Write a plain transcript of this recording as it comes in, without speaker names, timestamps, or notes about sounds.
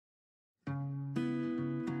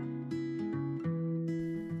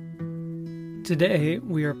Today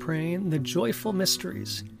we are praying the joyful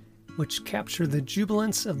mysteries, which capture the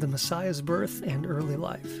jubilance of the Messiah's birth and early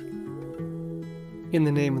life. In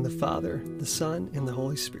the name of the Father, the Son, and the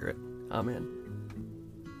Holy Spirit. Amen.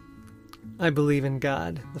 I believe in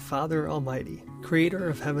God, the Father Almighty, creator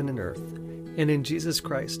of heaven and earth, and in Jesus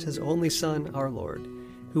Christ, his only Son, our Lord,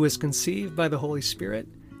 who was conceived by the Holy Spirit,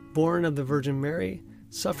 born of the Virgin Mary,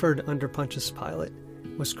 suffered under Pontius Pilate,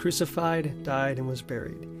 was crucified, died, and was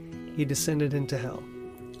buried. He descended into hell.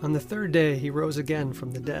 On the third day he rose again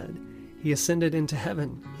from the dead. He ascended into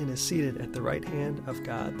heaven and is seated at the right hand of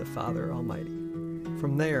God the Father Almighty.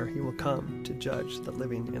 From there he will come to judge the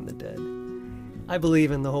living and the dead. I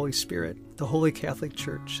believe in the Holy Spirit, the Holy Catholic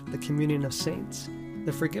Church, the communion of saints,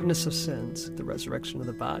 the forgiveness of sins, the resurrection of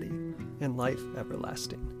the body, and life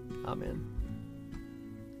everlasting. Amen.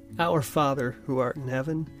 Our Father, who art in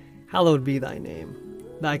heaven, hallowed be thy name.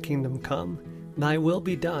 Thy kingdom come, thy will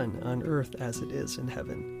be done on earth as it is in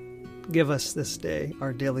heaven. Give us this day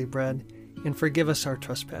our daily bread, and forgive us our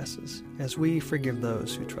trespasses, as we forgive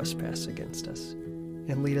those who trespass against us.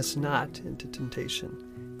 And lead us not into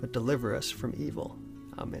temptation, but deliver us from evil.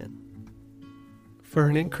 Amen. For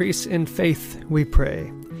an increase in faith, we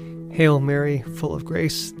pray. Hail Mary, full of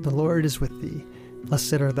grace, the Lord is with thee.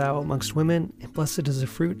 Blessed art thou amongst women, and blessed is the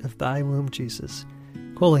fruit of thy womb, Jesus.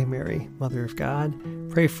 Holy Mary, Mother of God,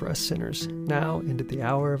 pray for us sinners, now and at the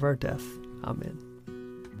hour of our death. Amen.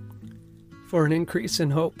 For an increase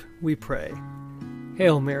in hope, we pray.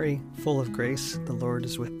 Hail Mary, full of grace, the Lord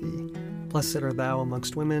is with thee. Blessed art thou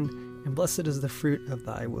amongst women, and blessed is the fruit of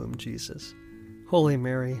thy womb, Jesus. Holy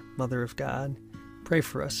Mary, Mother of God, pray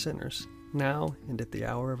for us sinners, now and at the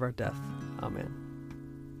hour of our death. Amen.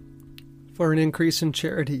 For an increase in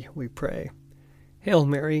charity, we pray. Hail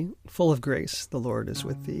Mary, full of grace, the Lord is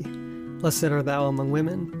with thee. Blessed art thou among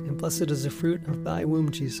women, and blessed is the fruit of thy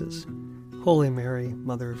womb, Jesus. Holy Mary,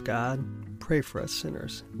 Mother of God, pray for us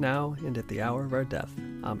sinners, now and at the hour of our death.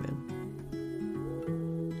 Amen.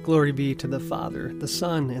 Glory be to the Father, the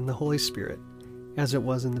Son, and the Holy Spirit, as it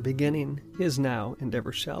was in the beginning, is now, and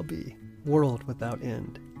ever shall be, world without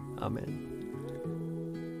end. Amen.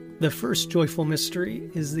 The first joyful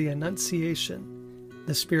mystery is the Annunciation.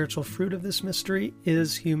 The spiritual fruit of this mystery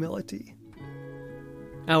is humility.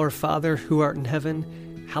 Our Father, who art in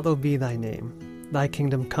heaven, hallowed be thy name. Thy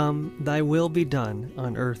kingdom come, thy will be done,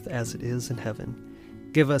 on earth as it is in heaven.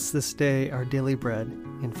 Give us this day our daily bread,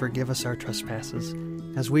 and forgive us our trespasses,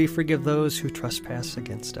 as we forgive those who trespass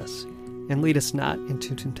against us. And lead us not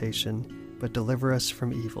into temptation, but deliver us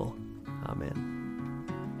from evil.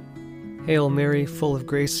 Amen. Hail Mary, full of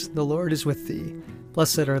grace, the Lord is with thee.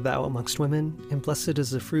 Blessed art thou amongst women, and blessed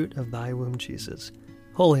is the fruit of thy womb, Jesus.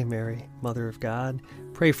 Holy Mary, Mother of God,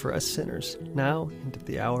 pray for us sinners, now and at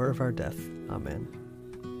the hour of our death. Amen.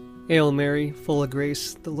 Hail Mary, full of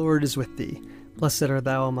grace, the Lord is with thee. Blessed art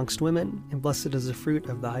thou amongst women, and blessed is the fruit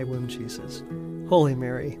of thy womb, Jesus. Holy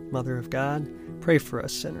Mary, Mother of God, pray for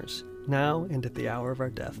us sinners, now and at the hour of our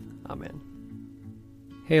death. Amen.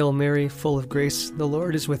 Hail Mary, full of grace, the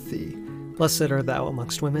Lord is with thee. Blessed art thou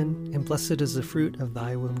amongst women, and blessed is the fruit of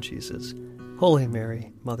thy womb, Jesus. Holy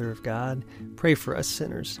Mary, Mother of God, pray for us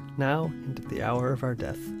sinners, now and at the hour of our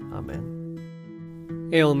death. Amen.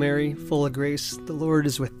 Hail Mary, full of grace, the Lord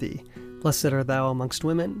is with thee. Blessed art thou amongst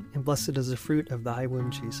women, and blessed is the fruit of thy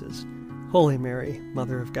womb, Jesus. Holy Mary,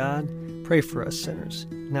 Mother of God, pray for us sinners,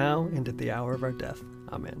 now and at the hour of our death.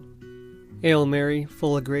 Amen. Hail Mary,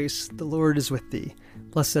 full of grace, the Lord is with thee.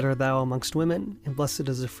 Blessed art thou amongst women, and blessed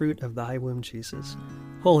is the fruit of thy womb, Jesus.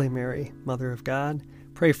 Holy Mary, Mother of God,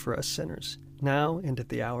 pray for us sinners, now and at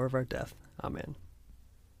the hour of our death. Amen.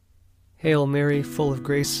 Hail Mary, full of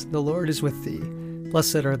grace, the Lord is with thee.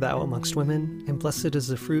 Blessed art thou amongst women, and blessed is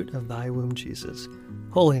the fruit of thy womb, Jesus.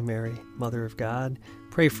 Holy Mary, Mother of God,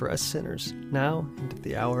 pray for us sinners, now and at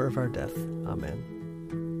the hour of our death.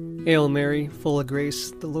 Amen. Hail Mary, full of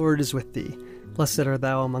grace, the Lord is with thee. Blessed art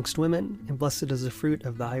thou amongst women, and blessed is the fruit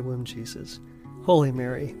of thy womb, Jesus. Holy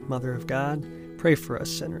Mary, Mother of God, pray for us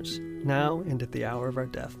sinners, now and at the hour of our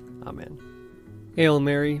death. Amen. Hail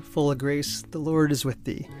Mary, full of grace, the Lord is with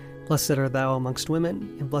thee. Blessed art thou amongst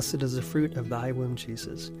women, and blessed is the fruit of thy womb,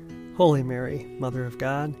 Jesus. Holy Mary, Mother of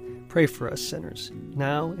God, pray for us sinners,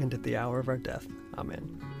 now and at the hour of our death.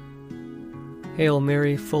 Amen. Hail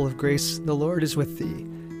Mary, full of grace, the Lord is with thee.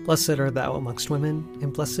 Blessed art thou amongst women,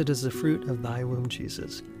 and blessed is the fruit of thy womb,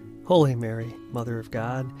 Jesus. Holy Mary, Mother of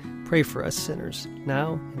God, pray for us sinners,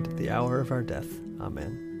 now and at the hour of our death.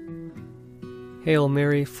 Amen. Hail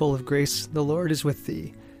Mary, full of grace, the Lord is with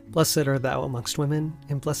thee. Blessed art thou amongst women,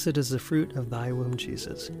 and blessed is the fruit of thy womb,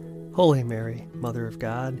 Jesus. Holy Mary, Mother of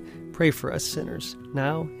God, pray for us sinners,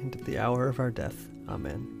 now and at the hour of our death.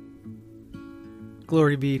 Amen.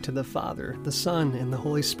 Glory be to the Father, the Son, and the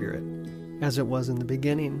Holy Spirit, as it was in the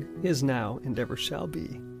beginning, is now, and ever shall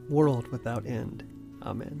be, world without end.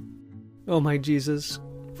 Amen. O my Jesus,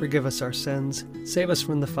 forgive us our sins, save us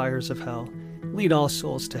from the fires of hell, lead all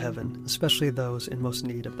souls to heaven, especially those in most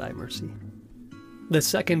need of thy mercy. The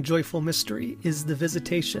second joyful mystery is the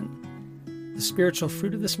Visitation. The spiritual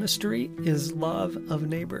fruit of this mystery is love of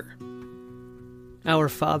neighbor. Our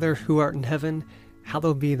Father, who art in heaven,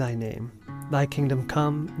 hallowed be thy name. Thy kingdom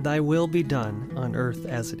come, thy will be done, on earth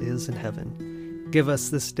as it is in heaven. Give us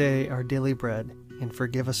this day our daily bread, and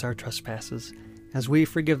forgive us our trespasses, as we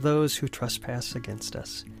forgive those who trespass against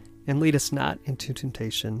us. And lead us not into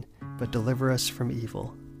temptation, but deliver us from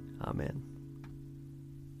evil. Amen.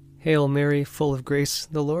 Hail Mary, full of grace,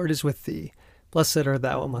 the Lord is with thee. Blessed art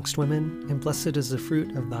thou amongst women, and blessed is the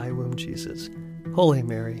fruit of thy womb, Jesus. Holy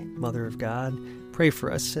Mary, Mother of God, pray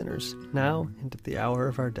for us sinners, now and at the hour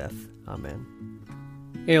of our death. Amen.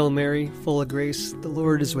 Hail Mary, full of grace, the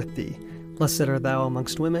Lord is with thee. Blessed art thou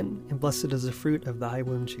amongst women, and blessed is the fruit of thy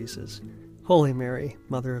womb, Jesus. Holy Mary,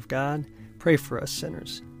 Mother of God, pray for us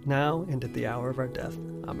sinners, now and at the hour of our death.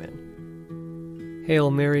 Amen.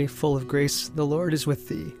 Hail Mary, full of grace, the Lord is with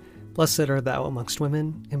thee. Blessed art thou amongst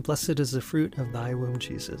women, and blessed is the fruit of thy womb,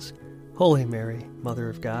 Jesus. Holy Mary, Mother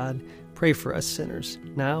of God, pray for us sinners,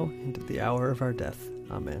 now and at the hour of our death.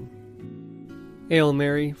 Amen. Hail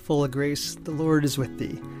Mary, full of grace, the Lord is with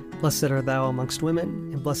thee. Blessed art thou amongst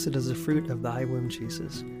women, and blessed is the fruit of thy womb,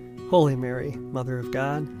 Jesus. Holy Mary, Mother of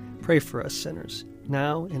God, pray for us sinners,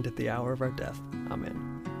 now and at the hour of our death.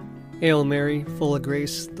 Amen. Hail Mary, full of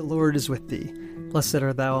grace, the Lord is with thee. Blessed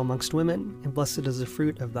art thou amongst women, and blessed is the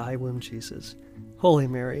fruit of thy womb, Jesus. Holy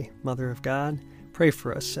Mary, Mother of God, pray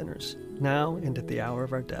for us sinners, now and at the hour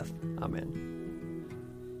of our death.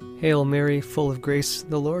 Amen. Hail Mary, full of grace,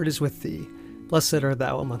 the Lord is with thee. Blessed art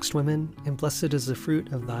thou amongst women, and blessed is the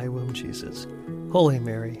fruit of thy womb, Jesus. Holy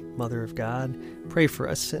Mary, Mother of God, pray for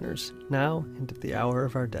us sinners, now and at the hour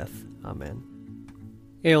of our death. Amen.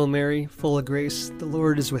 Hail Mary, full of grace, the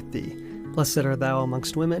Lord is with thee. Blessed art thou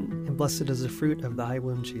amongst women, and blessed is the fruit of thy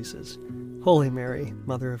womb, Jesus. Holy Mary,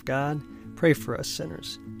 Mother of God, pray for us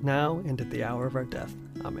sinners, now and at the hour of our death.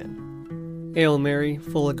 Amen. Hail Mary,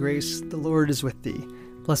 full of grace, the Lord is with thee.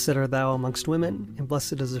 Blessed art thou amongst women, and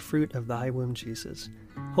blessed is the fruit of thy womb, Jesus.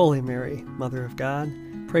 Holy Mary, Mother of God,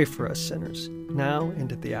 pray for us sinners, now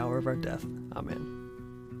and at the hour of our death.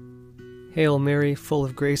 Amen. Hail Mary, full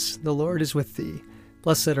of grace, the Lord is with thee.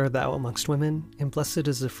 Blessed art thou amongst women, and blessed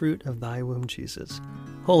is the fruit of thy womb, Jesus.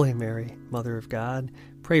 Holy Mary, Mother of God,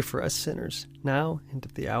 pray for us sinners, now and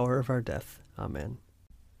at the hour of our death. Amen.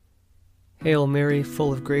 Hail Mary,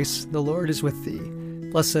 full of grace, the Lord is with thee.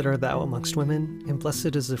 Blessed art thou amongst women, and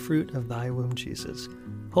blessed is the fruit of thy womb, Jesus.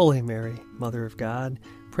 Holy Mary, Mother of God,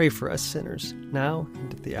 pray for us sinners, now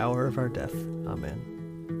and at the hour of our death.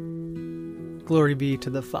 Amen. Glory be to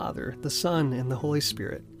the Father, the Son, and the Holy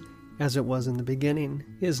Spirit, as it was in the beginning,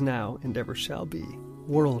 is now, and ever shall be,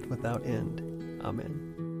 world without end.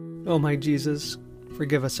 Amen. O my Jesus,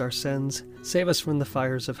 forgive us our sins, save us from the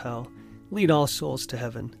fires of hell, lead all souls to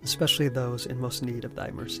heaven, especially those in most need of thy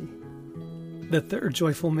mercy. The third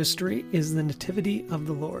joyful mystery is the Nativity of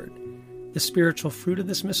the Lord. The spiritual fruit of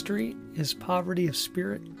this mystery is poverty of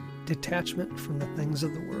spirit, detachment from the things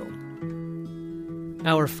of the world.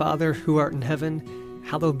 Our Father, who art in heaven,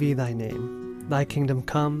 hallowed be thy name. Thy kingdom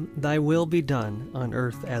come, thy will be done, on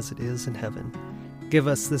earth as it is in heaven. Give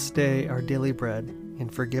us this day our daily bread,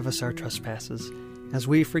 and forgive us our trespasses, as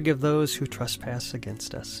we forgive those who trespass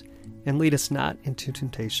against us. And lead us not into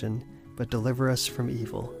temptation, but deliver us from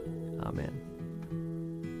evil. Amen.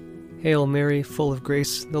 Hail Mary, full of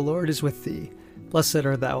grace, the Lord is with thee. Blessed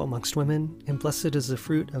art thou amongst women, and blessed is the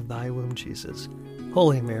fruit of thy womb, Jesus.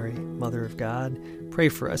 Holy Mary, Mother of God, pray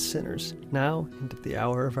for us sinners, now and at the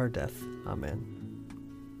hour of our death. Amen.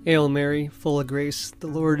 Hail Mary, full of grace, the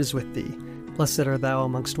Lord is with thee. Blessed art thou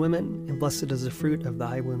amongst women, and blessed is the fruit of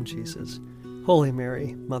thy womb, Jesus. Holy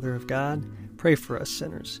Mary, Mother of God, pray for us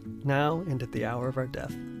sinners, now and at the hour of our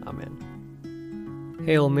death. Amen.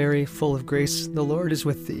 Hail Mary, full of grace, the Lord is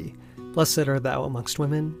with thee. Blessed art thou amongst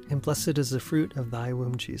women, and blessed is the fruit of thy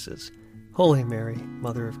womb, Jesus. Holy Mary,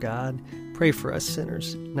 Mother of God, pray for us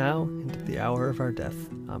sinners, now and at the hour of our death.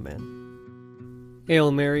 Amen.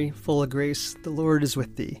 Hail Mary, full of grace, the Lord is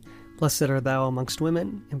with thee. Blessed art thou amongst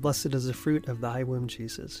women, and blessed is the fruit of thy womb,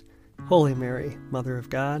 Jesus. Holy Mary, Mother of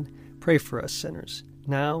God, pray for us sinners,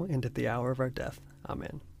 now and at the hour of our death.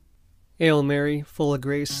 Amen. Hail Mary, full of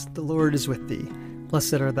grace, the Lord is with thee.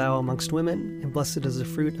 Blessed art thou amongst women, and blessed is the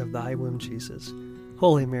fruit of thy womb, Jesus.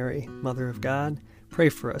 Holy Mary, Mother of God, pray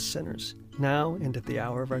for us sinners, now and at the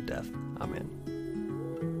hour of our death.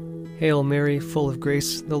 Amen. Hail Mary, full of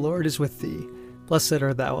grace, the Lord is with thee. Blessed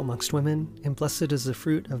art thou amongst women, and blessed is the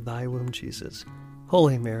fruit of thy womb, Jesus.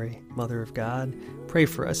 Holy Mary, Mother of God, pray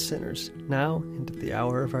for us sinners, now and at the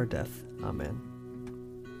hour of our death. Amen.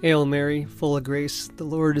 Hail Mary, full of grace, the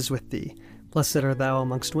Lord is with thee. Blessed art thou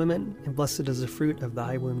amongst women, and blessed is the fruit of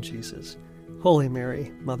thy womb, Jesus. Holy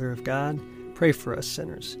Mary, Mother of God, pray for us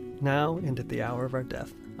sinners, now and at the hour of our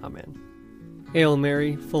death. Amen. Hail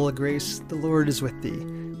Mary, full of grace, the Lord is with thee.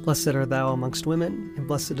 Blessed art thou amongst women, and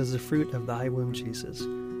blessed is the fruit of thy womb, Jesus.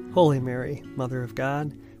 Holy Mary, Mother of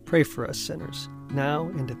God, pray for us sinners, now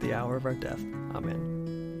and at the hour of our death.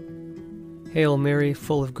 Amen. Hail Mary,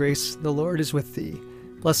 full of grace, the Lord is with thee.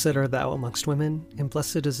 Blessed art thou amongst women, and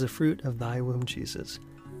blessed is the fruit of thy womb, Jesus.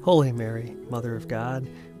 Holy Mary, Mother of God,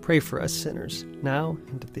 pray for us sinners, now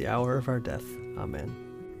and at the hour of our death. Amen.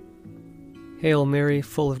 Hail Mary,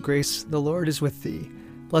 full of grace, the Lord is with thee.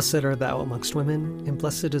 Blessed art thou amongst women, and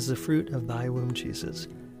blessed is the fruit of thy womb, Jesus.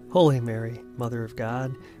 Holy Mary, Mother of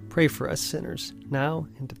God, pray for us sinners, now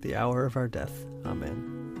and at the hour of our death.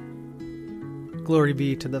 Amen. Glory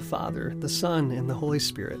be to the Father, the Son, and the Holy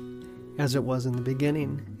Spirit, as it was in the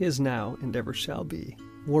beginning, is now, and ever shall be,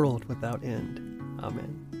 world without end.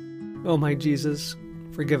 Amen. O my Jesus,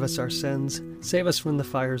 forgive us our sins, save us from the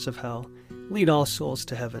fires of hell, lead all souls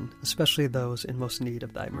to heaven, especially those in most need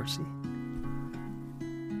of thy mercy.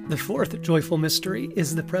 The fourth joyful mystery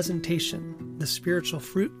is the presentation. The spiritual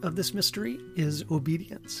fruit of this mystery is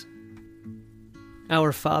obedience.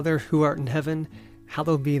 Our Father, who art in heaven,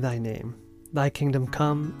 hallowed be thy name. Thy kingdom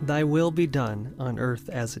come, thy will be done, on earth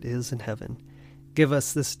as it is in heaven. Give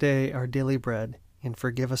us this day our daily bread, and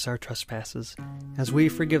forgive us our trespasses, as we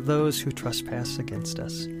forgive those who trespass against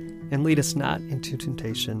us. And lead us not into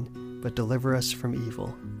temptation, but deliver us from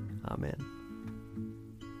evil. Amen.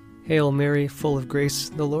 Hail Mary, full of grace,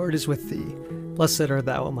 the Lord is with thee. Blessed art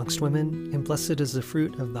thou amongst women, and blessed is the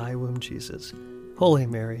fruit of thy womb, Jesus. Holy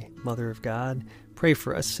Mary, Mother of God, pray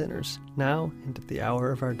for us sinners, now and at the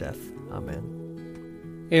hour of our death.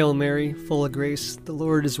 Amen. Hail Mary, full of grace, the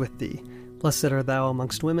Lord is with thee. Blessed art thou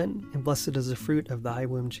amongst women, and blessed is the fruit of thy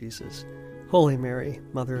womb, Jesus. Holy Mary,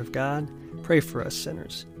 Mother of God, pray for us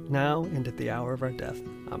sinners, now and at the hour of our death.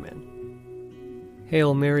 Amen.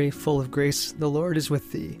 Hail Mary, full of grace, the Lord is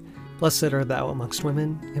with thee. Blessed art thou amongst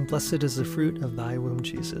women, and blessed is the fruit of thy womb,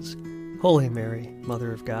 Jesus. Holy Mary,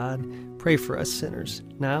 Mother of God, pray for us sinners,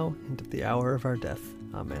 now and at the hour of our death.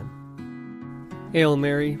 Amen. Hail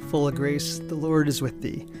Mary, full of grace, the Lord is with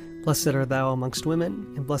thee. Blessed art thou amongst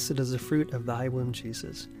women, and blessed is the fruit of thy womb,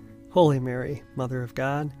 Jesus. Holy Mary, Mother of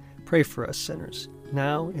God, pray for us sinners,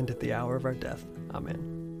 now and at the hour of our death.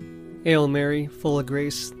 Amen. Hail Mary, full of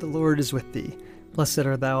grace, the Lord is with thee. Blessed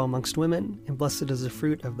art thou amongst women, and blessed is the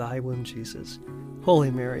fruit of thy womb, Jesus.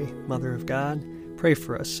 Holy Mary, Mother of God, pray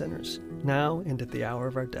for us sinners, now and at the hour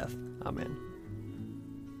of our death. Amen.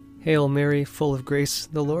 Hail Mary, full of grace,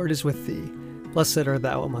 the Lord is with thee. Blessed art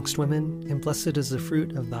thou amongst women, and blessed is the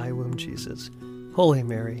fruit of thy womb, Jesus. Holy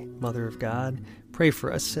Mary, Mother of God, pray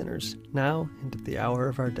for us sinners, now and at the hour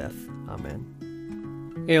of our death.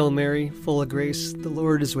 Amen. Hail Mary, full of grace, the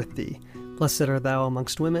Lord is with thee. Blessed art thou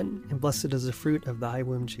amongst women, and blessed is the fruit of thy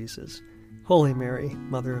womb, Jesus. Holy Mary,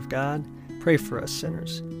 Mother of God, pray for us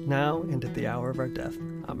sinners, now and at the hour of our death.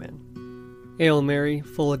 Amen. Hail Mary,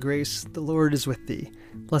 full of grace, the Lord is with thee.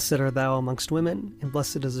 Blessed art thou amongst women, and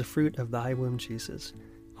blessed is the fruit of thy womb, Jesus.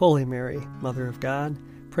 Holy Mary, Mother of God,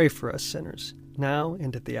 pray for us sinners, now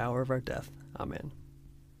and at the hour of our death. Amen.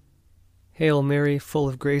 Hail Mary, full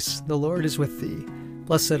of grace, the Lord is with thee.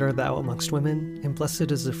 Blessed art thou amongst women, and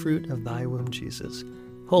blessed is the fruit of thy womb, Jesus.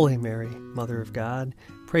 Holy Mary, Mother of God,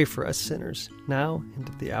 pray for us sinners, now and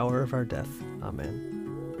at the hour of our death. Amen.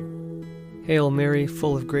 Hail Mary,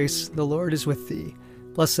 full of grace, the Lord is with thee.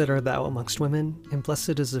 Blessed art thou amongst women, and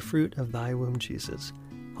blessed is the fruit of thy womb, Jesus.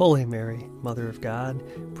 Holy Mary, Mother of God,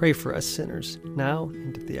 pray for us sinners, now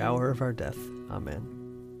and at the hour of our death. Amen.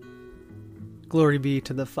 Glory be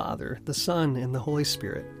to the Father, the Son, and the Holy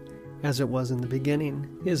Spirit, as it was in the beginning,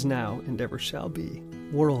 is now, and ever shall be,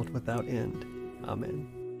 world without end.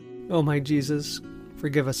 Amen. O my Jesus,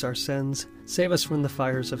 forgive us our sins, save us from the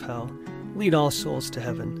fires of hell, lead all souls to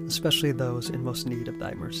heaven, especially those in most need of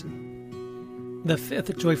thy mercy. The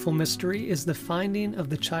fifth joyful mystery is the finding of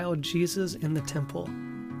the child Jesus in the temple.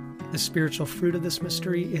 The spiritual fruit of this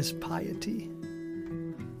mystery is piety.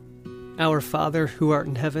 Our Father, who art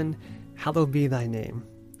in heaven, hallowed be thy name.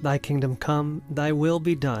 Thy kingdom come, thy will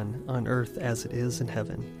be done, on earth as it is in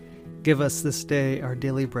heaven. Give us this day our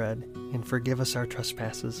daily bread, and forgive us our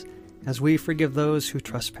trespasses, as we forgive those who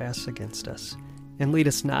trespass against us. And lead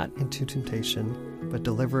us not into temptation, but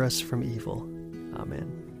deliver us from evil.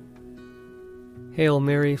 Amen. Hail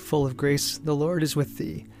Mary, full of grace, the Lord is with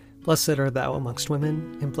thee. Blessed art thou amongst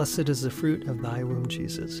women, and blessed is the fruit of thy womb,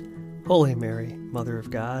 Jesus. Holy Mary, Mother of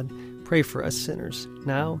God, pray for us sinners,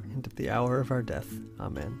 now and at the hour of our death.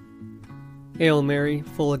 Amen. Hail Mary,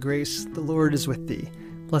 full of grace, the Lord is with thee.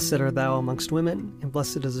 Blessed art thou amongst women, and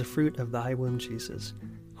blessed is the fruit of thy womb, Jesus.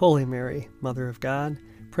 Holy Mary, Mother of God,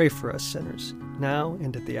 pray for us sinners, now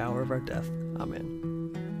and at the hour of our death.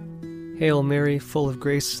 Amen. Hail Mary, full of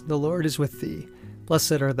grace, the Lord is with thee.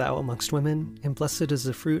 Blessed art thou amongst women, and blessed is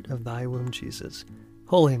the fruit of thy womb, Jesus.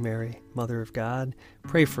 Holy Mary, Mother of God,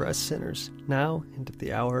 pray for us sinners, now and at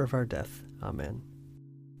the hour of our death. Amen.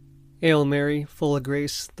 Hail Mary, full of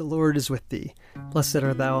grace, the Lord is with thee. Blessed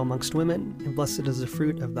art thou amongst women, and blessed is the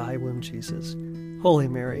fruit of thy womb, Jesus. Holy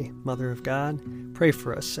Mary, Mother of God, pray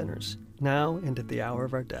for us sinners, now and at the hour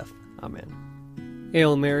of our death. Amen.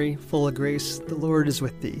 Hail Mary, full of grace, the Lord is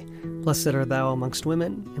with thee. Blessed art thou amongst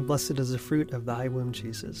women, and blessed is the fruit of thy womb,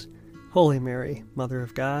 Jesus. Holy Mary, Mother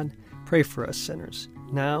of God, pray for us sinners,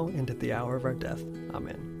 now and at the hour of our death.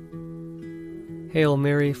 Amen. Hail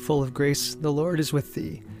Mary, full of grace, the Lord is with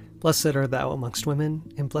thee. Blessed art thou amongst women,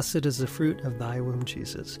 and blessed is the fruit of thy womb,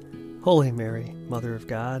 Jesus. Holy Mary, Mother of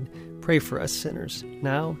God, pray for us sinners,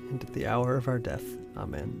 now and at the hour of our death.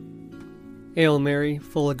 Amen. Hail Mary,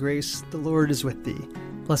 full of grace, the Lord is with thee.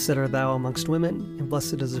 Blessed art thou amongst women, and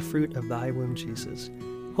blessed is the fruit of thy womb, Jesus.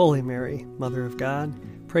 Holy Mary, Mother of God,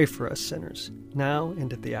 pray for us sinners, now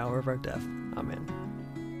and at the hour of our death.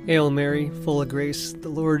 Amen. Hail Mary, full of grace, the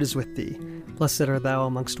Lord is with thee. Blessed art thou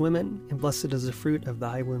amongst women, and blessed is the fruit of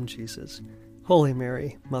thy womb, Jesus. Holy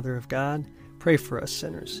Mary, Mother of God, pray for us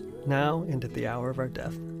sinners, now and at the hour of our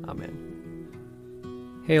death.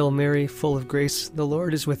 Amen. Hail Mary, full of grace, the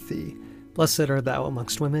Lord is with thee. Blessed art thou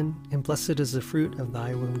amongst women, and blessed is the fruit of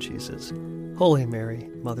thy womb, Jesus. Holy Mary,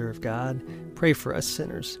 Mother of God, pray for us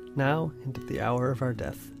sinners, now and at the hour of our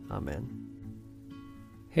death. Amen.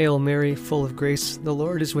 Hail Mary, full of grace, the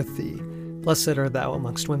Lord is with thee. Blessed art thou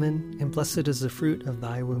amongst women, and blessed is the fruit of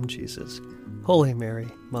thy womb, Jesus. Holy Mary,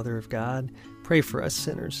 Mother of God, pray for us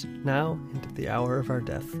sinners, now and at the hour of our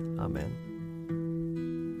death.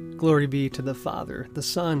 Amen. Glory be to the Father, the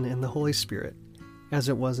Son, and the Holy Spirit, as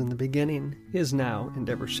it was in the beginning, is now, and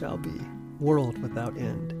ever shall be, world without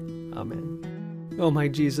end. Amen. O my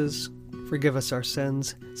Jesus, forgive us our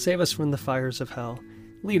sins, save us from the fires of hell,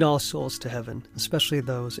 lead all souls to heaven, especially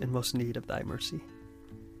those in most need of thy mercy.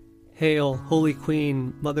 Hail, Holy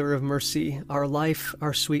Queen, Mother of Mercy, our life,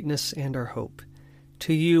 our sweetness, and our hope.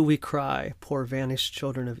 To you we cry, poor vanished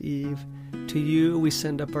children of Eve. To you we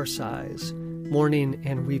send up our sighs, mourning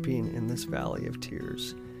and weeping in this valley of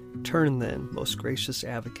tears. Turn then, most gracious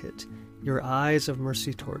Advocate, your eyes of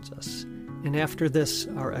mercy towards us, and after this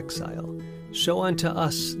our exile, show unto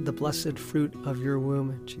us the blessed fruit of your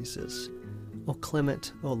womb, Jesus. O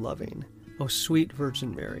clement, O loving, O sweet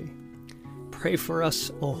Virgin Mary, pray for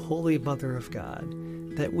us, O Holy Mother of God,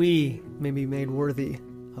 that we may be made worthy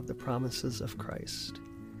of the promises of Christ.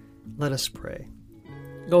 Let us pray.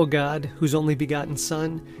 O God, whose only begotten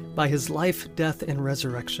Son, by his life, death, and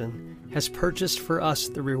resurrection, has purchased for us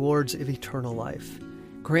the rewards of eternal life,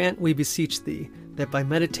 grant, we beseech thee, that by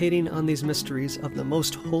meditating on these mysteries of the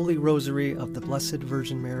most holy rosary of the Blessed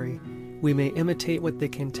Virgin Mary, we may imitate what they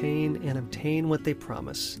contain and obtain what they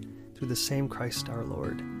promise, through the same Christ our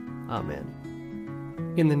Lord.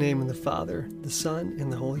 Amen. In the name of the Father, the Son,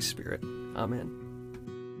 and the Holy Spirit. Amen.